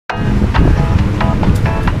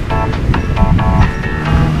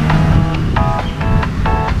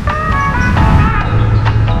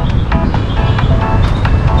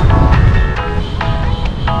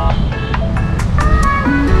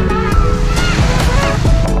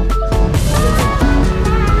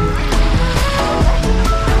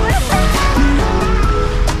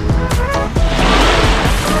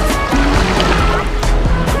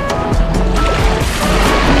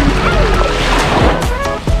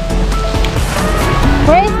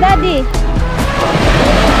Where is Daddy?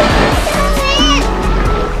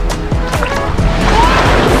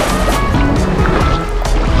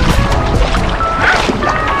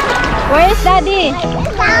 Where is Daddy?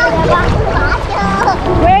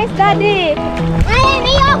 Where is Daddy?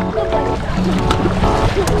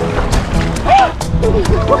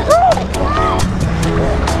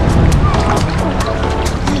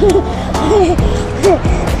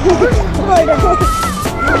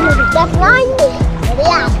 That's not me.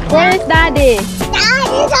 Where is Daddy?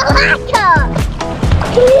 Daddy's a water.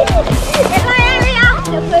 It's my area.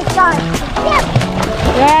 The first time. Yep.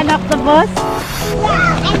 You're an octopus?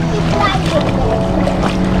 Yeah, and keep driving.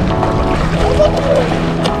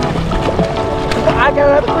 I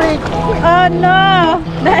cannot breathe. Oh no!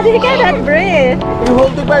 Daddy cannot breathe. You're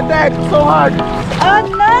holding my neck so hard. Oh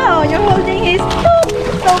no! You're holding his tooth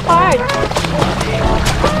so hard.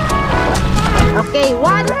 Okay,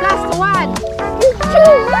 1 plus 1.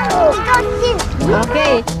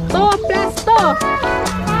 Okay, 2 plus 2.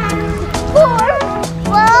 4.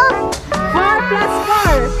 4 plus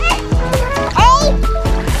 4. 8.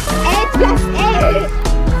 8 plus 8.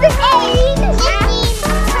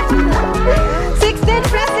 16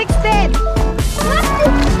 plus 16.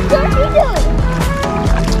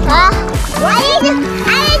 What are you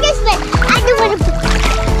doing?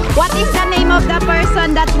 What is the name of the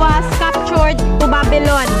person that was captured to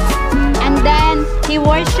Babylon? And then he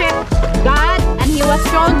worshipped God and he was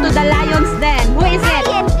thrown to the lion's den. Who is it?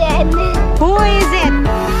 Lion's den. Who is it?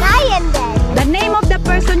 Lion's den. The name of the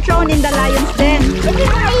person thrown in the lion's den. Is it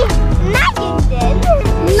lion's den?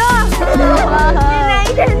 No!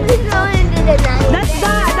 That's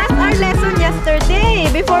our lesson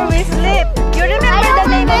yesterday before we sleep. You remember the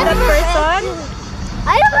name of the person?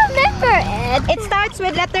 I don't remember it. It starts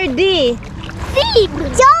with letter D. C.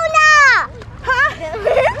 Jonah. Huh?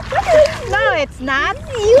 No, it's not.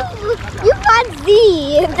 You got Z.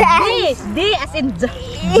 D as in Z.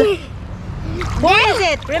 Who is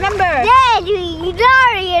it? Remember?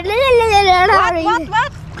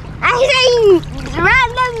 What? I say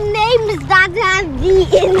random names that have D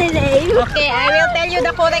in the name. Okay, I will tell you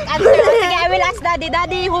the correct answer. Okay, I will ask Daddy.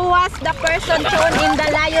 Daddy, who was the person thrown in the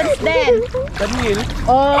lion's den? Daniel.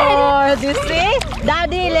 Oh, do you see?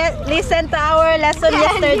 Daddy listened to our lesson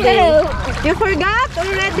yesterday. You forgot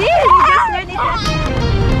already? We just learned it.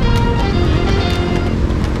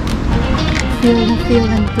 Feel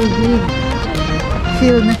na tubig.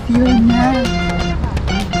 Feel na.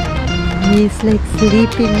 He's like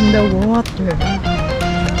sleeping in the water.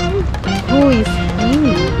 Who is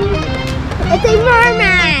he? It's a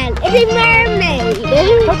merman. It's a mermaid.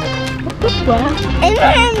 What? A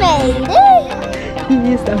mermaid. He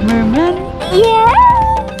is a merman? Yeah.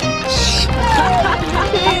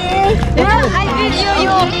 Well, I video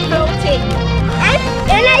you floating.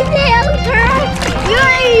 And I tell her,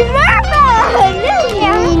 you're a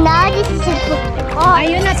merman. Now this is a book. Are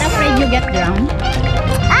you not afraid you get drowned?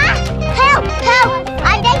 Help!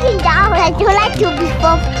 I'm getting down. I do like to be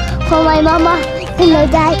for my mama and my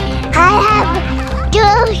dad. I have to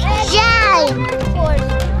shine.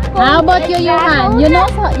 How about you, Johan? You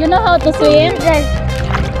know how to swim?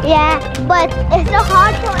 Yeah, but it's so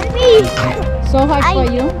hard for me. So hard for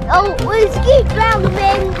you? Oh, we keep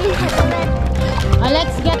drowning.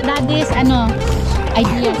 Let's get Daddy's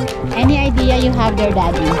ideas. Any idea you have there,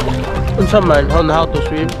 Daddy? Someone on how to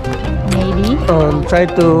swim. Maybe. Try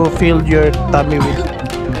to fill your tummy with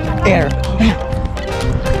air.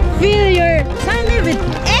 Fill your tummy with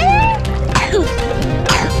air.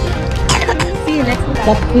 See,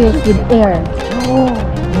 that fills with air.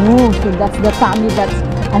 Oh, so that's the tummy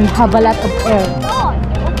and have a lot of air.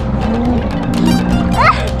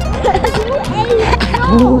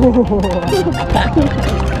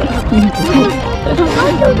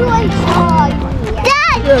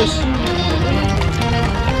 Dad! Yes.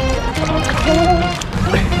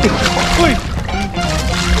 Uy!